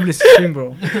 fam. Terribly extreme,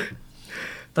 bro.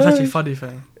 That's actually funny,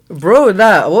 fam. Bro,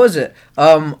 what was it?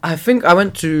 I think I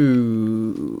went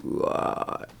to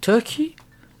Turkey.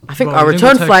 I think Bro, our you didn't go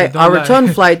return Turkey, flight. don't Our lie. return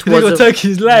flight You think was.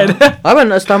 Turkey is lying? I went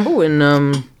to Istanbul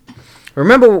in.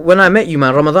 Remember when I met you,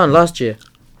 man? Ramadan last year.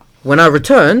 When I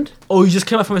returned, Oh, you just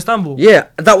came back from Istanbul? yeah,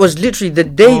 that was literally the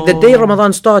day. The day Oh.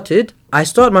 Ramadan started, I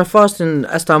started my fast in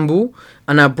Istanbul,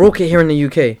 and I broke it here in the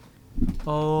UK.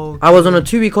 Oh. I was on a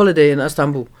 2-week holiday in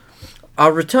Istanbul.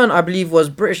 Our return, I believe, was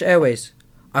British Airways.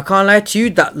 I can't lie to you,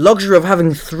 that luxury of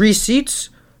having 3 seats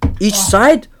each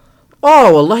side.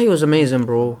 Oh, wallahi, it was amazing,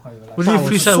 bro. What do you That mean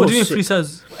free was says? so What do you mean sick. free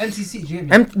says? Empty seat, do you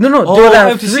get me? No, Oh, there were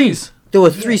like empty 3. seats. There were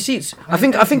 3 seats. I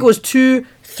think it was 2,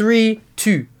 3,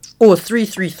 2, or 3,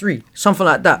 3, 3, something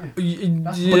like that.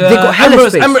 Yeah, they got hella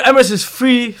space. Emirates is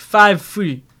 3, 5,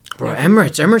 3. Bro,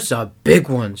 Emirates are big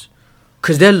ones,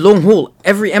 cause they're long haul.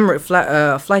 Every Emirate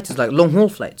flight is like long haul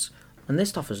flights, and this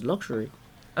stuff is luxury.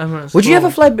 Emirates. Would you bro.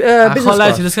 ever fly I business can't lie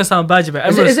class? to you. This can sound bad, but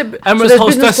Is Emirates. it- so Emirates there's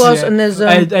holds business first, class yeah. and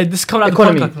there's, this coming out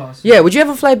economy. the podcast. Yeah, would you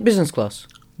ever fly business class?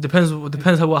 Depends how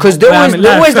well. Because they're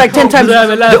always like 10 times. They're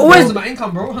Depends always on my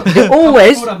income, bro. they're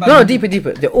always Hold on, no man.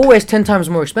 deeper. They're always 10 times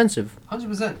more expensive.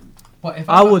 100%. But if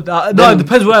I I'm would. No, Then it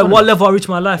depends what economy. level I reach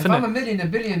in my life, if I'm a innit? millionaire,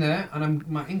 billionaire, and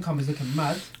my income is looking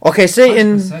mad, Okay, say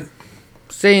in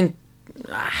 100%.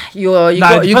 you Nah,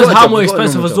 got it you depends got a how job, more you got a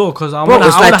expensive normal as job. well. Because I Bro, want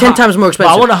it's like 10 times more I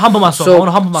expensive. want to humble myself. I want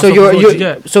to humble myself. So what you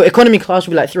get? so economy class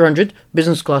will be like 300.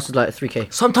 Business class is like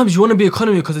 3k. Sometimes you want to be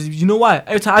economy because you know why?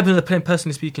 Every time I've been on the plane,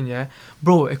 personally speaking, yeah,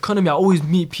 bro, economy. I always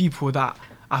meet people that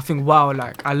I think, wow,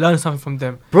 like I learned something from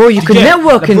them. Bro, you can get-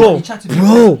 network like, in. bro, You chat to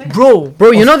Bro, people.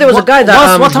 Bro, you know there was a guy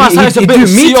that one time I sat next to he a do bit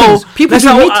CEO. meetings. People Let's do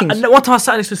say meetings. one time I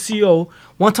sat next to a CEO.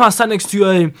 One time I sat next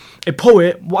to a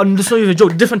poet. This is not even a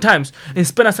joke. Different times in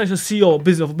Spain, I sat next to a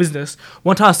CEO of business.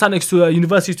 One time I sat next to a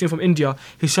university student from India.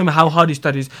 He showed me how hard he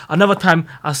studies. Another time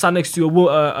I sat next to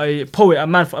a poet, a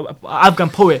man, an Afghan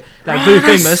poet, like very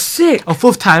that's famous. sick. A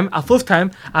fourth time,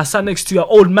 I sat next to an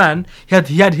old man. He had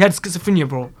schizophrenia,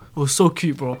 bro. It was so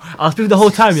cute, bro. I was speaking the whole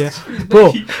time, yeah.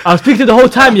 Bro, I was speaking the whole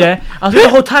time,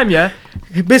 yeah.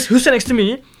 Who sat next to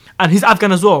me, and he's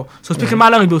Afghan as well. So speaking my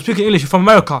language, he was speaking English. He's from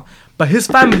America. But his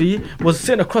family was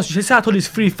sitting across. You see, I told you it's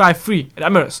 3, 5, 3 in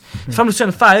Emirates. His family was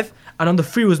sitting 5, and on the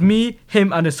 3 was me,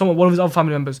 him, and then one of his other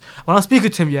family members. When I was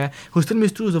speaking to him, yeah, he was telling me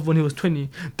stories of when he was 20.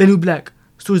 Then he would be like,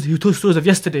 he told stories of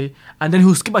yesterday, and then he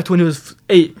would skip back to when he was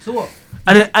 8. So what?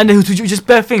 And then he would just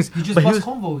bare things. You just But he bust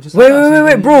was- convo. Just Wait, like that,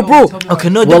 wait, so bro, you bro. tell me Okay,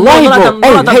 about no, it. Wallahi,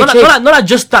 not bro. like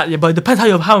just that, yeah, but it depends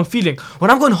how I'm feeling. When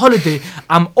I'm going on holiday,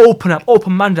 I'm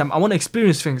open-minded. I want to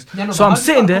experience things. Yeah, no, So but I'm how do you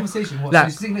sitting start a there, conversation? What, so like,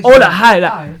 you're sitting next all to that them, high,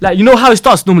 hi. like, you know how it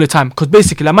starts normally time? Because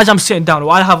basically, like, imagine I'm sitting down,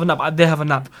 or I have a nap, they have a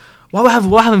nap. While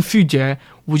we're having food, yeah,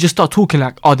 we just start talking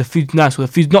like, oh, the food's nice or the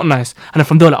food's not nice. And then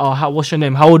from there, like, oh, what's your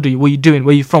name? How old are you? What are you doing?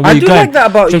 Where are you from? Where I you do going? like that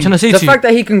about Do you. you know what I'm trying to say The to you? fact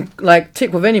that he can like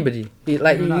tick with anybody. No,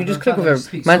 You just the click fact with that he everybody.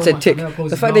 speaks Man so said much, tick. never closes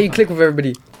The his fact that you mouth, click with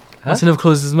everybody. I never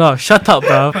closed his mouth. Shut up,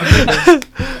 bro.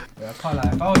 Yeah, I can't lie.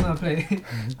 If I was on a plane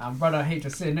and brother I hate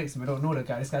just sitting next to me, I don't know the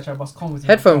guy. This guy trying to bust convo with me.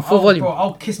 Headphone, full volume. Bro,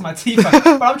 I'll kiss my teeth. But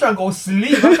I'm trying to go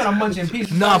sleep. I'm trying to munch in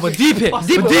peace. Nah, but deep it. Bust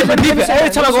Deep my- it. Every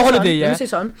time I go holiday, yeah. Let me say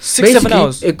something. 6-7 Basically,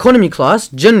 hours. economy class,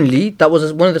 generally, that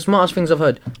was one of the smartest things I've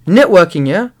heard. Networking,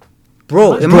 yeah?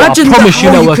 Bro, Bro, imagine I promise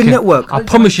how you can networking. network. I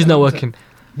promise she's not working.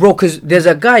 Bro, because there's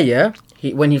a guy, yeah?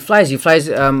 When he flies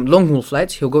long haul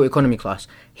flights, he'll go economy class.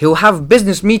 He'll have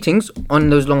business meetings on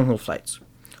those long haul flights.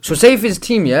 So say if his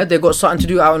team, yeah, they've got something to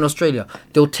do out in Australia,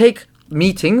 they'll take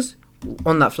meetings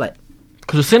on that flight.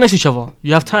 Because you're sitting next to each other.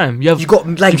 You have time. You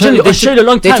got like generally, they share a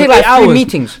long time. They take like 3 hours.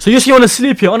 meetings. So you want to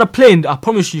sleep here on a plane. I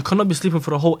promise you cannot be sleeping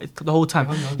for the whole time.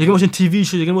 You're gonna be watching TV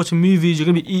shows. You're gonna be watching movies. You're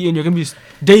gonna be eating. You're gonna be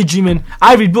daydreaming.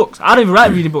 I read books. I don't even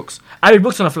write reading books. I read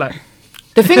books on a flight.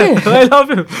 The thing is, I love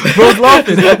him. Bro's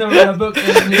laughing.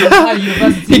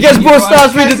 he gets bored,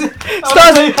 starts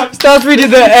reading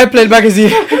the airplane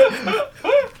magazine.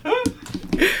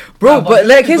 Bro, but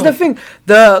like here's the thing,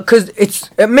 cause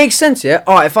it makes sense, yeah.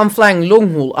 Oh, if I'm flying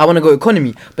long haul, I want to go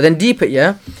economy, but then deep it,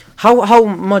 yeah. How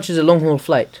much is a long haul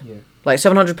flight? Yeah. Like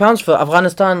 £700 for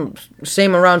Afghanistan,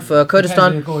 same around for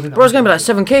Kurdistan. Bro, it's gonna be like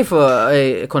 7k for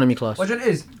a economy class. What it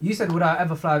is? You said would I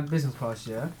ever fly business class?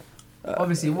 Yeah.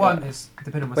 Obviously, one is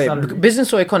depending on my Wait, salary.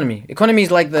 business or economy? Economy is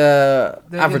like the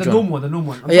average the one. normal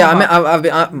one. Yeah, I've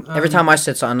been every time I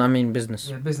said something, I mean business.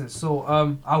 Yeah, business. So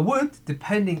I would,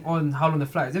 depending on how long the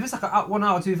flight is. If it's like a 1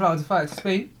 hour, 2 hour flight to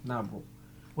Spain, nah, bro.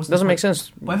 Doesn't make sense.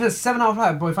 But if it's a 7 hour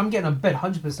flight, bro, if I'm getting a bed,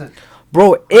 100%.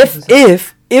 Bro,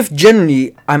 if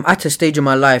generally I'm at a stage in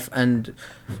my life and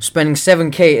spending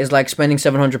 7k is like spending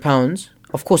 £700,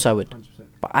 of course I would. 100%.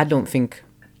 But I don't think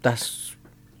that's.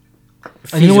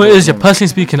 And you know what it is? Yeah, personally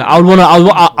speaking, I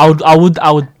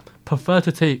would prefer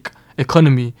to take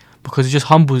economy because it just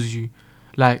humbles you.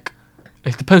 Like,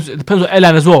 it depends on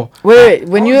airline as well. Wait.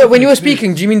 When you were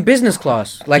speaking, do you mean business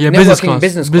class? Like networking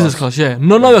business class? Yeah.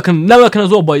 No, networking as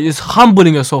well, but it's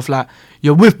humbling yourself. Like,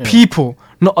 you're with people,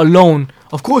 not alone.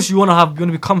 Of course, you wanna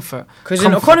be comfort. Because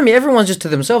in economy, everyone's just to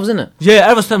themselves, isn't it? Yeah,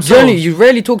 everyone's to themselves. Generally, you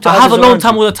rarely talk to. I have others alone around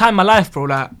time you. all the time in my life, bro.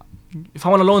 Like, if I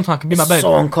want alone time, I can be in my bed.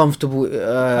 So uncomfortable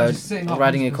just sitting up,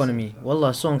 riding just economy.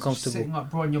 Wallah, so Sitting uncomfortable. up,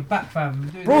 bro, on your back,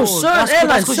 fam. Bro, certain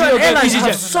airlines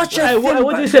have such a. Hey,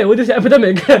 what did you say? What did you say?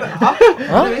 Epidemic.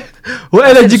 Huh? What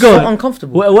airline did you So go?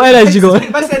 uncomfortable. What airline did you go?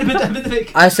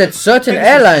 I said certain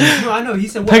airlines. No, I know. He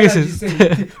said what Pegasus. airline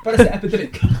did you say? But I said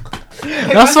epidemic.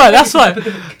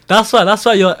 That's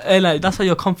why your airline. That's why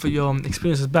your comfort, your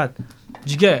experience is bad.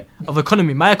 Did you get it? Of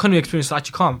economy? My economy experience is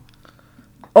actually calm.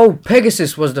 Oh,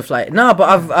 Pegasus was the flight. Nah, but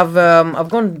I've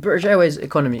gone British Airways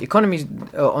economy. Economy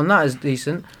on that is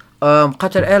decent.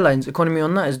 Qatar Airlines economy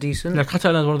on that is decent. Yeah, Qatar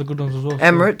Airlines is one of the good ones as well.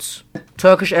 Emirates,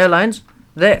 Turkish Airlines.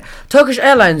 Turkish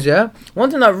Airlines, yeah. One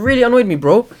thing that really annoyed me,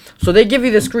 bro. So they give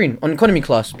you the screen on economy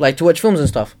class, like to watch films and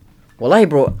stuff. Wallahi,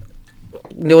 bro,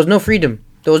 there was no freedom.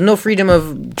 There was no freedom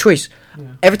of choice.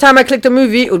 Yeah. Every time I clicked a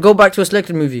movie, it would go back to a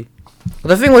selected movie.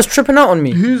 The thing was tripping out on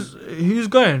me. Who's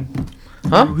going?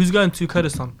 Huh? Who's going to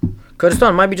Kurdistan?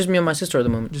 Kurdistan might be just me and my sister at the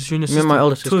moment. Just you and your Me sister. and my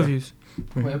older Two sister. of you.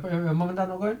 Wait, your mum and dad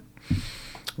not going?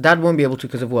 Dad won't be able to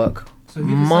because of work. So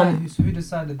who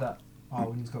decided that? Oh,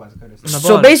 we need to go back to Kurdistan. No,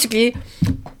 So but- basically,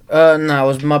 it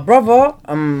was my brother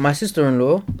and my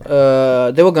sister-in-law.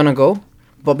 They were gonna go,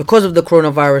 but because of the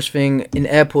coronavirus thing in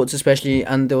airports, especially,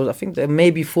 and I think there may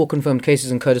be 4 confirmed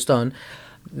cases in Kurdistan.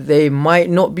 They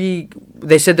might not be.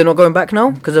 They said they're not going back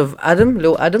now because of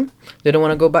little Adam. They don't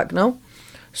want to go back now.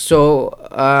 So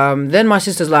then my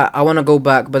sister's like, I want to go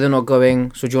back, but they're not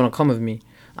going. So do you want to come with me?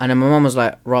 And then my mum was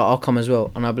like, right, I'll come as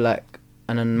well. And I'll be like,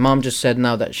 and then mum just said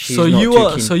now that she's not too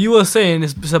keen. So you were saying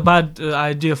it's a bad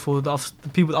idea for the other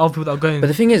people that are going. But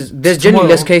the thing is, there's generally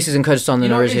less cases in Kurdistan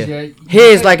than there is here. Yeah?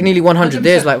 Here is like nearly 100.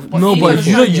 There's like No, but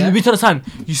you need to understand.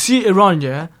 You see Iran,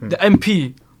 yeah, the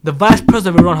MP, the vice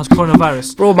president of Iran has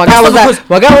coronavirus. bro, my guy was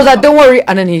like, don't worry,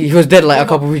 and then he was dead like a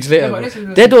couple of weeks later.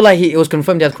 Bro. Dead or like it was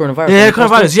confirmed he had coronavirus. Yeah,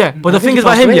 coronavirus, yeah. But I the think thing he is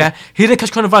about passed him, away. yeah, he didn't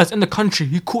catch coronavirus in the country.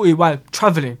 He caught it while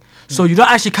traveling. So you don't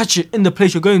actually catch it in the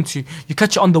place you're going to. You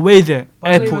catch it on the way there. But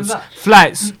not even Airports, that.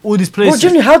 flights, all these Bro, places.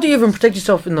 generally, how do you even protect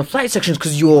yourself in the flight sections?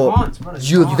 Because you're Can't. there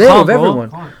Can't, with bro.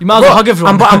 everyone. You might as well hug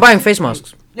everyone. I'm buying face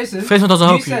masks. Listen, Face mask doesn't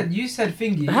help you. You said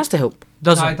thingy. It has to help.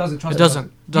 Doesn't. No, it doesn't. Trust It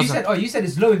me, doesn't. You said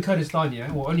it's low in Kurdistan, yeah?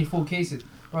 Well, only 4 cases.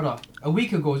 Brother, a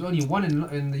week ago it was only 1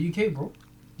 in the UK, bro.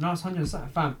 Now it's 100 and something,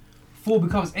 fam. 4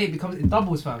 becomes 8, it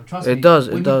doubles, fam. Trust me. It does,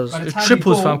 When it does. by the It time you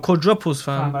triples, go, fam. Quadruples,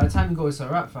 fam. By the time you go, it's a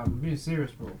wrap, fam. I'm being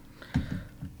serious, bro.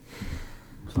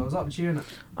 So I was up to you, innit?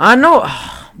 I know,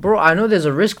 bro. I know there's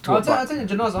a risk to I'll it. tell But you,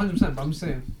 Janaz 100%, but I'm just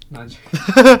saying. Nah,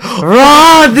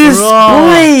 this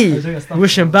Bro. boy,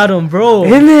 Wishing bad on bro.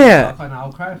 in there.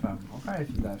 I'll cry, fam. I'll cry if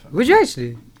you die, fam. Would you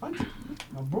actually? My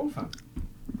bro, fam.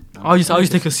 I'll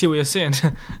just take a seat what you're saying.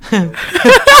 No,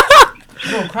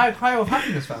 cry of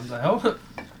happiness, fam. The hell?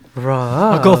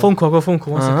 Right. I'll go a phone call. One second.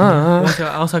 Uh-huh. One second.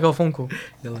 I'll go a phone call.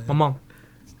 My mom.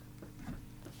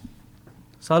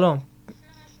 Salam.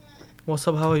 What's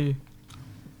up? How are you?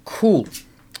 Cool.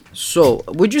 So,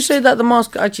 would you say that the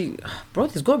mask actually, bro?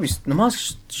 There's got to be the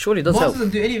mask. Surely does Mask help. doesn't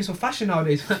do anything for fashion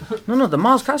nowadays. No, the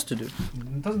mask has to do.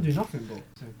 It doesn't do nothing, bro.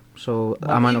 So But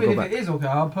I might not even go if back. it is okay,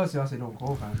 I'll say don't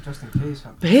go, fam, just in case,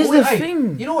 fam. But here's Wait, the hey,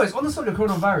 thing. You know what? It's on the subject of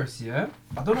coronavirus, yeah.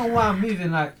 I don't know why I'm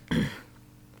moving like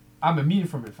I'm immune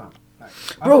from it, fam. Like,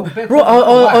 I Bro, feel bad bro, for I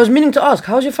why. was meaning to ask,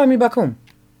 how's your family back home?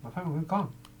 My family went calm.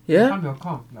 My Yeah, family are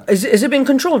calm. Like, is it been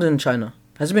controlled in China?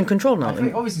 Has it been controlled now? I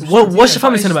think obviously. What's your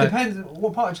family but saying it about just depends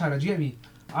what part of China. Do you get me?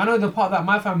 I know the part that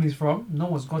my family's from. No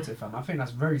one's got it, fam. I think that's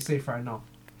very safe right now.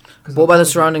 What about the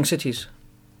surrounding cities?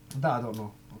 That I don't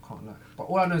know. I can't lie. But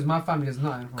all I know is my family is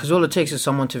nothing. Because all it takes is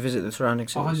someone to visit the surrounding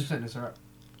cities. 100% is alright.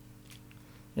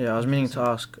 Yeah, I was meaning to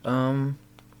ask.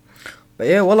 But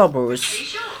yeah, voila, bro.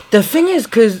 It's, the thing is,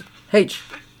 cause H,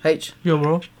 Yo,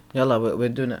 bro. yalla, we're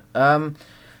doing it.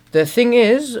 The thing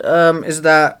is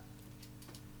that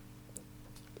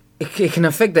it can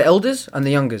affect the elders and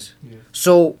the youngers. Yeah.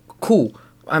 So cool.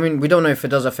 I mean, we don't know if it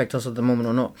does affect us at the moment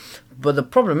or not. But the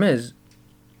problem is,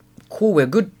 cool, we're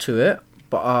good to it,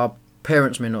 but our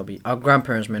parents may not be, our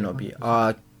grandparents may not be,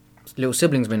 our little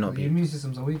siblings may not The be. immune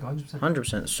systems are weak, 100%.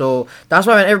 100%. So that's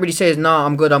why when everybody says, "Nah,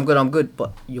 I'm good,"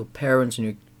 but your parents and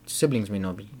your siblings may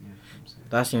not be. Yeah, I'm saying.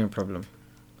 That's the only problem.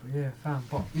 But yeah, fam.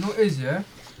 But you know what it is, yeah?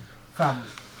 Fam.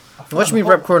 I feel Watch like me the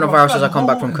rep whole- coronavirus bro, as I come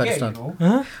the back whole from world can get it, Kurdistan. you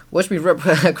know? Huh? Watch me rep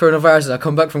coronavirus as I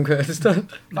come back from Kurdistan. Fam,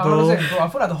 Bro. I'm saying, bro, I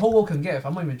feel like the whole world can get it. If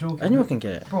I'm not even joking. Anyone can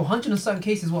get it. Bro, 100 and certain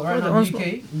cases what right Bro, now in the the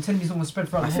UK. And telling me it's going to spread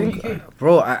throughout I the whole think, UK.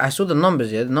 bro, I saw the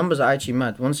numbers. Yeah, the numbers are actually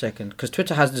mad. 1 second, because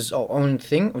Twitter has this own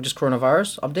thing of just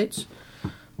coronavirus updates.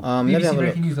 Let me have BBC a look.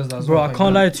 breaking news does that as Bro, well. I like, can't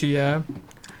you know? lie to you, yeah.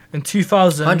 In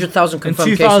 2000, 100,000 in confirmed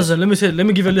 2000, cases. let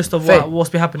me give you a list of Faye,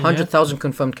 what's been happening. 100,000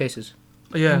 confirmed cases.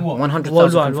 Yeah, In what? 100,000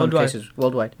 Worldwide, confirmed worldwide. cases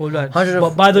worldwide. worldwide. 100 of-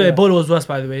 But by the way, yeah. Ebola was worse.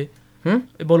 By the way, Hmm?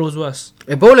 Ebola was worse.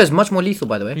 Ebola is much more lethal,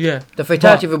 by the way. Yeah. The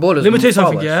fatality of Ebola is Let me tell you far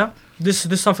something. worse. Yeah, this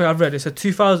is something I've read. It said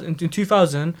 2000 in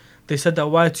 2000 they said that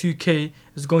Y2K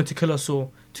is going to kill us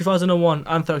all. 2001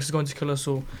 anthrax is going to kill us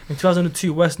all. In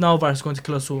 2002 West Nile virus is going to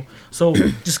kill us all. So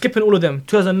just skipping all of them.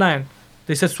 2009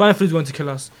 they said swine flu is going to kill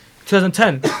us.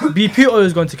 2010 BP oil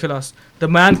is going to kill us. The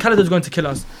man Canada is going to kill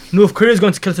us. North Korea is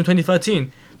going to kill us in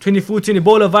 2013. 2014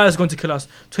 Ebola virus is going to kill us.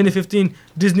 2015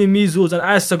 Disney measles and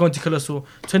ISIS are going to kill us all.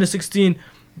 2016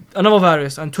 another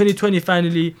virus, and 2020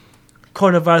 finally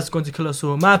coronavirus is going to kill us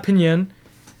all. In my opinion,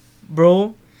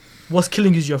 bro, what's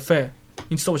killing you is your fear. You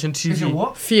need to stop watching Is it TV.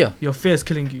 what? Fear. Your fear is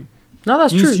killing you. No,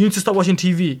 that's You true. need to stop watching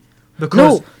TV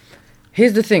because No.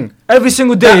 Here's the thing. every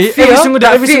single day, That fear- every single day,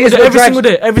 that every fear single is day, what every drives- single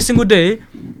day, every single day,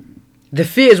 The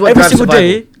fear is what every drives single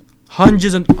survival. day,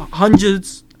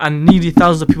 hundreds and nearly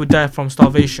thousands of people die from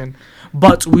starvation.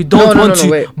 But we don't No, want no, to.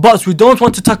 wait. But we don't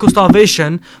want to tackle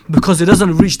starvation because it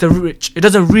doesn't reach the rich. It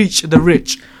doesn't reach the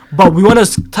rich. But we want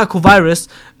to tackle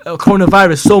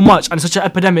coronavirus so much, and it's such an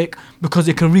epidemic because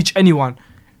it can reach anyone.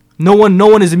 No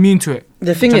one is immune to it.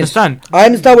 The thing Do you is, understand? I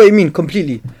understand what you mean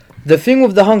completely. The thing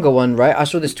with the hunger one, right? I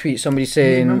saw this tweet, somebody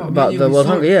saying Remember, about me and the you, world we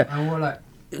saw hunger. it, Yeah. And we're like,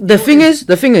 The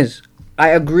thing is, I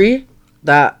agree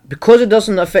that because it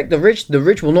doesn't affect the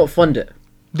rich will not fund it.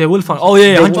 They will find. Oh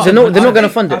yeah, They- 100%. they're not I gonna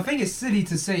think- fund it. I think it's silly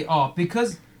to say,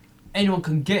 because anyone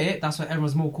can get it, that's why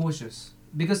everyone's more cautious.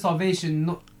 Because starvation,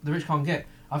 not the rich can't get.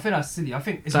 I think that's silly. I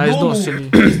think it's That is not normal. silly.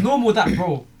 It's normal that,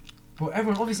 bro,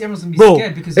 everyone's gonna be Bro,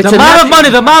 scared because it's The a amount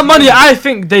natural- of money I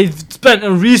think they've spent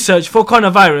on research for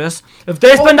coronavirus, if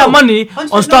they spend that no. money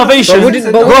 100% on starvation, But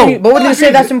Listen, wouldn't, bro, but wouldn't I you say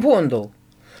agree that's with- important though?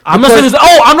 I'm not saying it's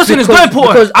not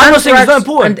important. Because I'm not saying it's not anthrax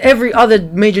important. And every other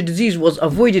major disease was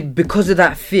avoided because of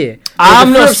that fear. I'm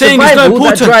The fear not of saying it's not survival that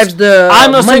important. drives the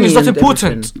I'm not saying money it's not and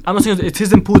important. everything. I'm not saying it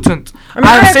is important. I mean,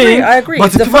 I'm I agree, saying, I agree. but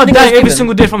If if the people are funding was dying every given-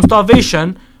 single day from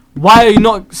starvation, why are you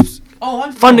not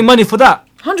Oh, funding money for that?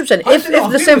 100%. I If agree the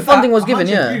with same that. funding was 100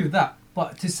 given, agree yeah. with that.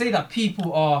 But to say that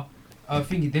people are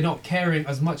thinking they're not caring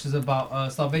as much as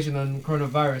about starvation and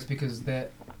coronavirus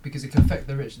because it can affect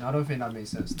the rich, now I don't think that makes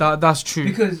sense. That's true.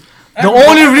 Because The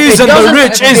only reason the doesn't-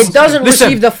 rich is it doesn't listen,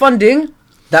 receive the funding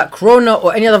that Corona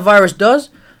or any other virus does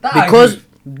That I because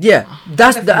agree.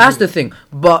 that's Definitely. the thing.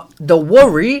 But the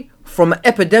worry from an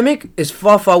epidemic is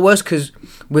far worse because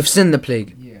we've seen the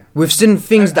plague. Yeah. We've seen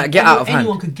things that get out of hand.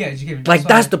 Anyone could get it. You get me? Like why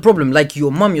that's the problem. Like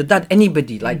your mum, your dad,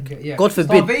 anybody. Like yeah. God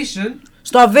forbid, Starvation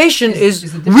starvation is. a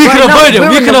different- we Right can now, avoid it. we're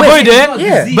We in can the avoid West. It's it, not a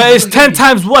Yeah. disease, but you it's get 10 me?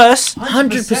 times worse.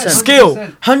 100%. Scale.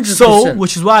 100%. So,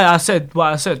 which is why I said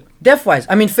what I said. Death wise,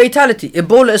 I mean fatality.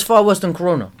 Ebola is far worse than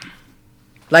Corona.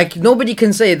 Like, nobody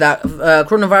can say that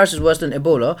coronavirus is worse than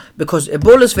Ebola, because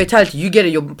Ebola's fatality, you get it,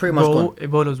 you're pretty much Bro, gone.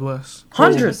 Ebola's worse.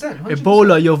 100. 100%.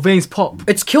 Ebola, your veins pop.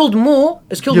 It's killed more.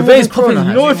 It's killed Your more veins than popping. corona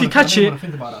You know has. if you catch it,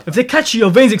 Think about that, if they catch you,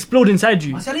 your veins explode inside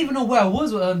you. I don't even know where I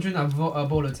was during that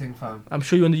Ebola thing, fam. I'm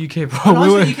sure you're in the UK, bro. No, I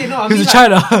was in the UK, no, I He was mean, in like-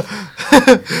 China.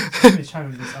 I'm China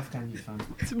with this Afghan youth, fam.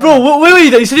 Bro, where were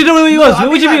you then? You said you don't know where you was. No, I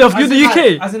What do you mean, mean? like, You're in as the in,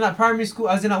 like- UK. As in like primary school,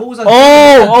 as in like, what was I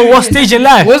Oh, doing? what stage in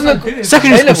life? Wasn't it?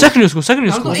 Secondary school, A-levels. secondary school,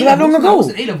 secondary I was school. not Was it that long A-levels, ago? I was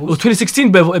in It A-levels. was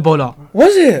 2016 Ebola.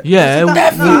 Was it? Yeah.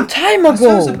 That long time I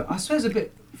swear it's a ago. bit- I swear it's a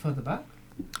bit further back.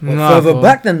 Further bro.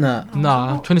 back than that.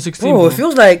 Nah, 2016. Bro, Bro, it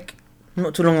feels like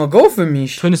not too long ago for me.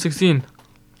 2016.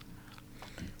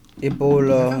 I think it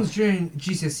Ebola. was during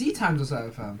GCSE times or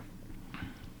something, fam.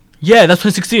 Yeah, that's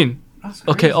 2016. That's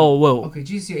Okay, crazy. oh, well. Okay,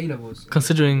 GCSE A-levels.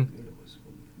 Considering- A-levels.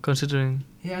 Considering.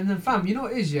 Yeah, and then fam, you know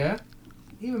what it is, yeah?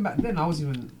 Even back then, I wasn't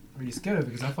even really scared of it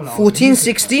because I felt like I was 14, immune to it.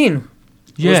 16.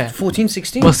 Yeah. 14,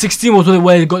 16. Well, 16 was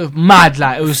where it got mad,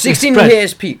 like, it was 16 spread. hit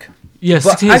its peak. Yeah,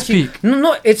 But 16 is actually, peak. no,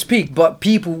 not its peak, but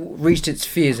people reached its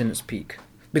fears in its peak.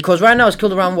 Because right now it's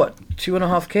killed around what,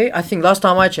 2.5k? I think last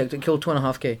time I checked, it killed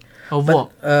 2.5k. Of But,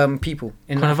 what? people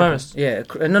in Coronavirus?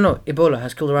 Africa. Yeah, no, Ebola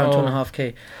has killed around Oh.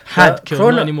 2.5k. Had killed,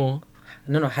 Corona- not anymore.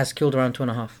 No, has killed around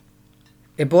 2.5.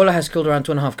 Ebola has killed around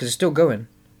 2.5 because it's still going.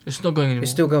 It's not going anymore.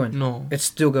 It's still going. No. It's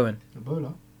still going.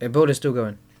 Ebola? Ebola's still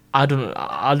going. I don't know.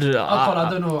 I don't know. I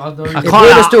don't know. I don't I know. can't-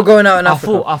 Ebola's still going out in I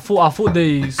Africa. thought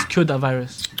they cured that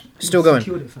virus. Still going.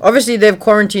 Killed it, fam. Obviously, they've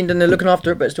quarantined and they're looking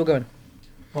after it, but it's still going.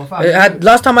 Well, fam, It had,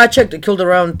 last time I checked, it killed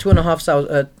around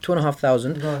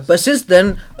 2,500. guys, But since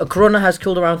then, Corona has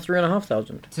killed around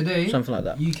 3,500. today, Something like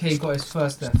that. UK got its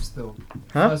first death still.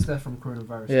 Huh? First death from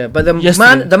coronavirus. Yeah, but the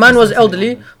Yesterday. man was Yesterday elderly.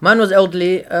 morning. Man was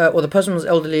elderly, or the person was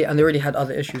elderly, and they already had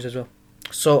other issues as well.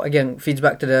 So again, feeds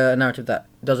back to the narrative that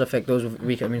does affect those with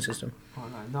weaker immune system. Oh,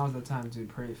 no, now's the time to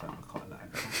pray, fam. I can't lie.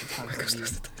 Now's the time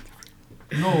to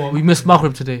be- No, We missed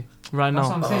Maghrib today, right that's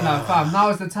what now. I'm saying, like, fam. Now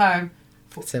is the time.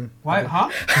 It's him. Why? Huh?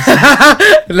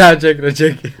 No, I'm joking, I'm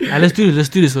joking. Let's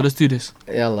do this.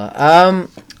 Yalla.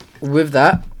 With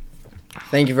that,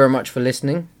 thank you very much for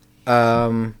listening.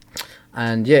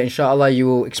 And yeah, inshallah, you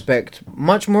will expect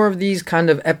much more of these kind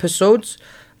of episodes.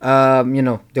 There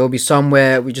will be some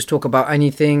where we just talk about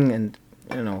anything and,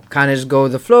 kind of just go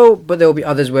with the flow, but there will be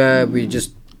others where we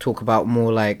just talk about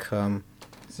more like, a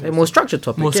more structured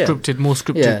topic. More yeah.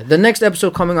 scripted. Yeah, the next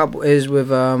episode coming up is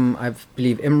with, I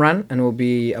believe, Imran, and it will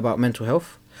be about mental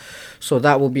health. So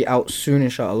that will be out soon,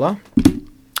 inshallah.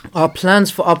 Our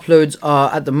plans for uploads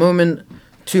are, at the moment,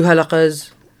 2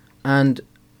 halaqas and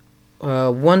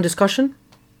 1 discussion,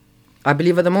 I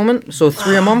believe, at the moment. So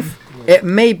 3 a month. It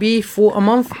may be 4 a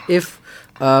month if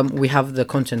we have the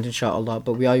content, inshallah.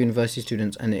 But we are university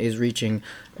students, and it is reaching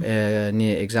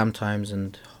near exam times,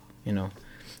 and,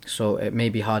 so it may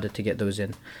be harder to get those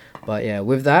in. But yeah,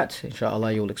 with that,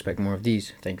 inshallah, you'll expect more of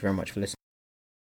these. Thank you very much for listening.